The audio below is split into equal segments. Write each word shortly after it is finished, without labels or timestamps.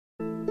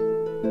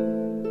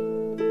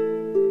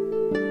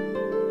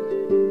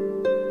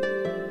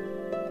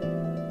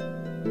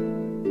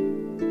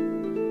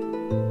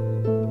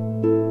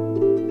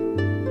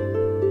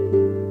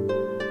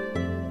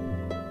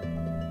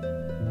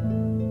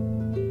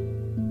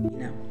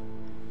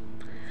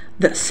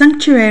The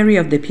sanctuary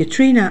of the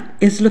Pietrina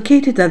is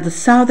located at the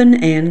southern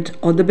end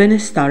of the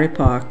Benestare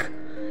Park,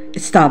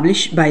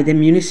 established by the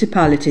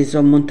municipalities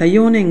of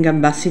Montaione and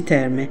Gambassi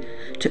Terme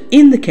to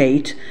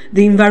indicate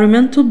the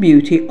environmental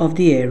beauty of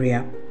the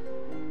area.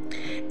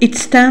 It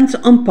stands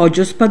on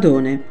Poggio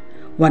Spadone,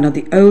 one of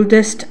the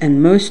oldest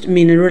and most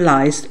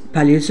mineralized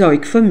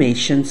Palaeozoic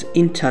formations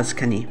in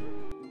Tuscany.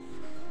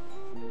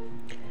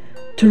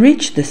 To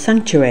reach the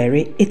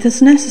sanctuary, it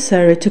is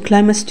necessary to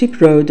climb a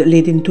steep road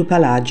leading to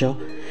Palagio,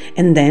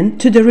 and then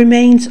to the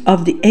remains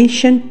of the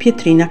ancient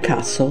Pietrina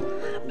Castle,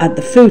 at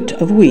the foot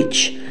of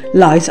which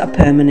lies a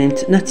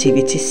permanent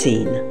nativity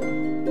scene.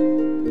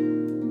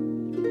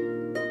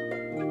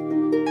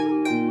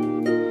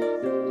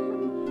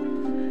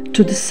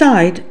 To the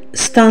side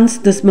stands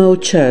the small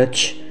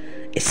church,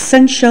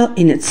 essential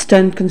in its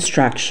stone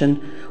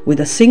construction, with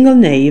a single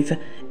nave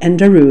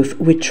and a roof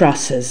with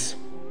trusses.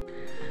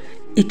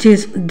 It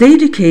is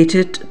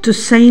dedicated to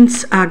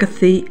Saints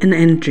Agatha and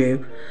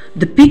Andrew,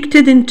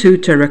 depicted in 2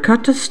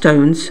 terracotta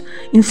stones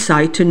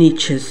inside 2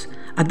 niches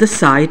at the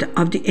side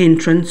of the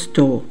entrance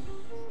door.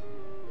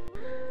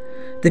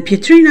 The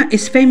Pietrina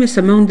is famous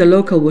among the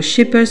local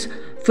worshippers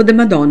for the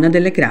Madonna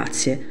delle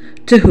Grazie,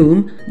 to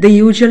whom they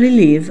usually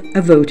leave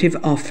a votive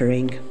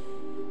offering.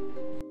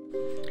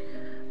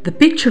 The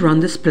picture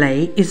on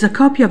display is a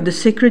copy of the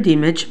sacred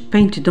image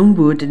painted on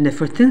wood in the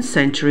 14th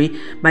century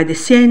by the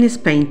Sienese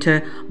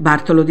painter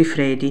Bartolo di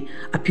Fredi,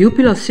 a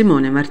pupil of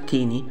Simone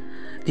Martini.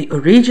 The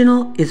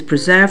original is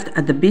preserved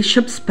at the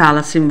Bishop's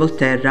Palace in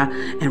Volterra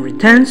and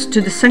returns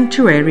to the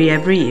sanctuary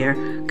every year,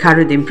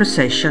 carried in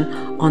procession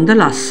on the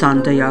last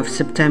Sunday of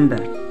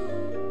September.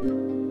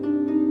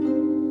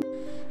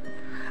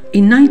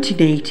 In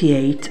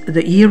 1988,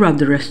 the year of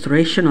the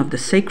restoration of the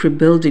sacred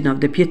building of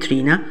the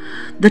Pietrina,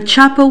 the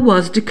chapel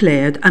was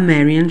declared a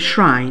Marian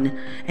shrine,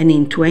 and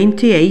in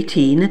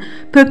 2018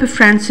 Pope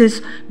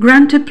Francis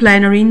granted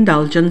plenary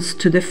indulgence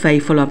to the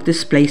faithful of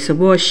this place of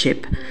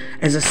worship,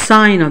 as a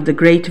sign of the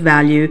great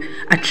value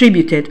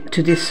attributed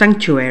to this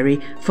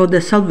sanctuary for the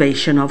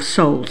salvation of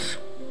souls.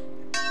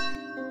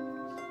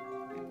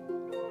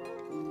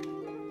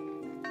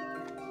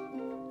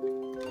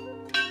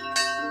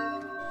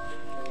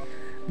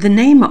 The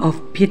name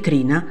of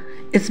Pietrina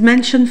is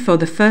mentioned for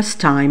the first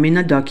time in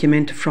a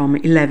document from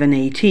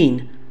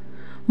 1118.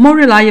 More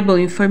reliable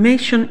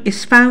information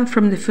is found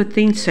from the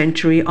 14th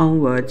century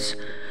onwards,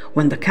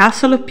 when the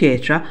castle of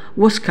Pietra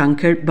was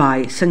conquered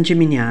by San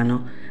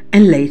Gimignano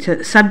and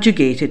later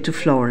subjugated to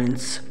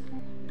Florence.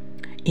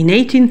 In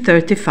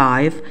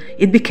 1835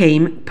 it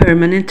became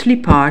permanently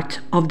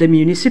part of the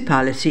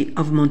municipality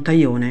of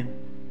Montaione.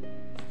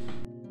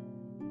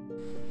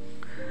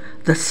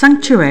 The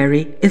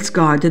sanctuary is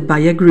guarded by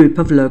a group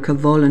of local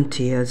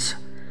volunteers.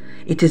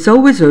 It is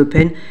always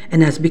open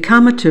and has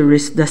become a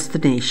tourist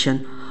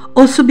destination,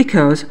 also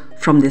because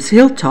from this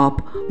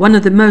hilltop one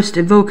of the most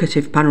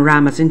evocative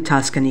panoramas in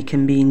Tuscany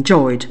can be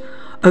enjoyed,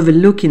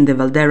 overlooking the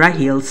Valderra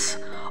hills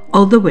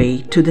all the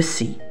way to the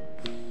sea.